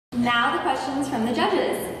Now the questions from the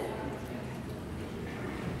judges.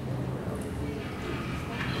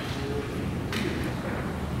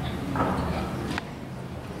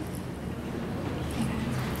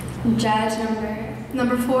 Judge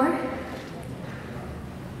number 4.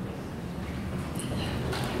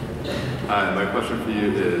 Hi, my question for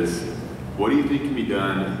you is, what do you think can be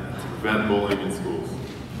done to prevent bullying in schools?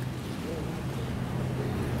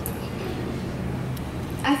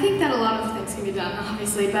 I think that a lot of things can be done,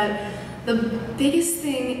 obviously, but the biggest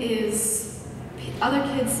thing is other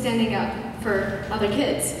kids standing up for other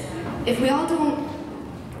kids. If we all don't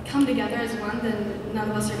come together as one, then none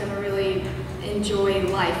of us are going to really enjoy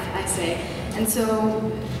life, I say. And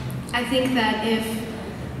so I think that if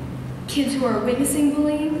kids who are witnessing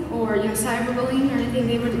bullying or cyberbullying or anything,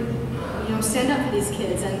 they would stand up for these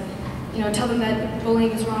kids and tell them that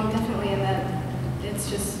bullying is wrong, definitely, and that it's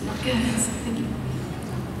just not good. So, thank you.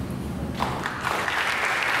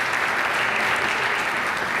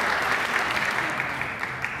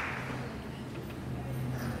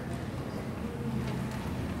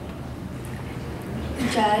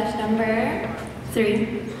 Judge number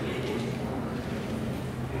 3.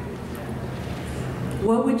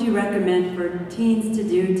 What would you recommend for teens to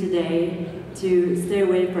do today to stay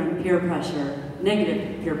away from peer pressure,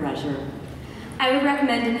 negative peer pressure? I would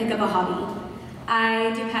recommend to pick up a hobby.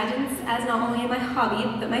 I do pageants as not only my hobby,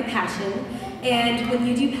 but my passion. And when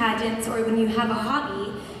you do pageants or when you have a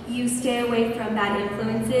hobby, you stay away from bad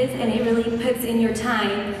influences, and it really puts in your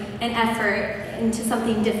time and effort into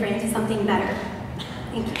something different, into something better.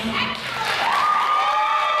 Thank you.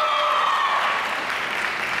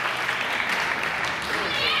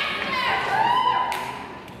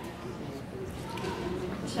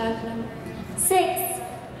 Judge number 6.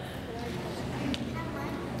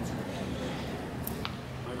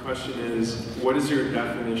 My question is, what is your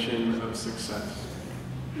definition of success?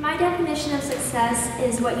 My definition of success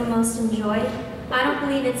is what you most enjoy. I don't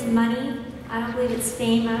believe it's money. I don't believe it's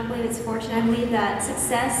fame. I don't believe it's fortune. I believe that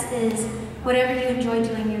success is whatever you enjoy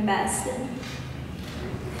doing your best in.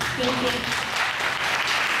 Thank you.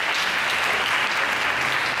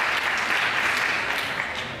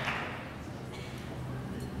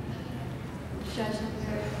 Judge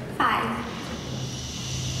number 5.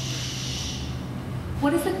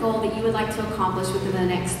 What is the goal that you would like to accomplish within the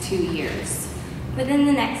next 2 years? Within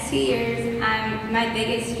the next 2 years, my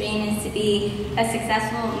biggest dream is to be a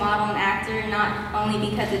successful model and actor, not only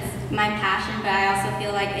because it's my passion, but I also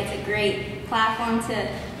feel like it's a great platform to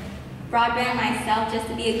broadband myself, just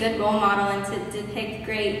to be a good role model and to depict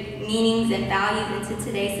great meanings and values into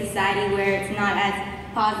today's society where it's not as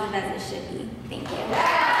positive as it should be. Thank you.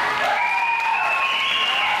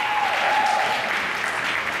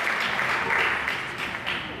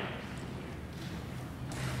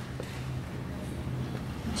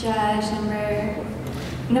 Judge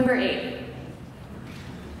number 8.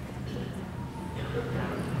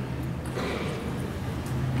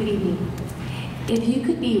 Good evening. If you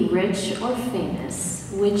could be rich or famous,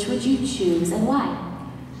 which would you choose and why?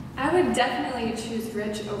 I would definitely choose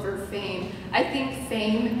rich over fame. I think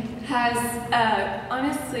fame has,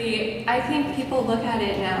 honestly, I think people look at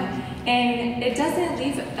it now and it doesn't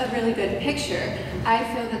leave a really good picture. I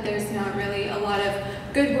feel that there's not really a lot of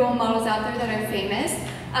good role models out there that are famous,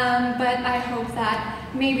 but I hope that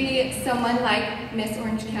maybe someone like Miss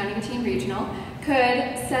Orange County Teen Regional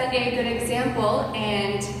could set a good example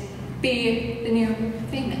and be the new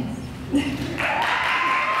famous. Thank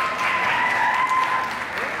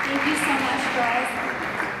you so much, girls.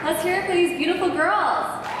 Let's hear it for these beautiful girls.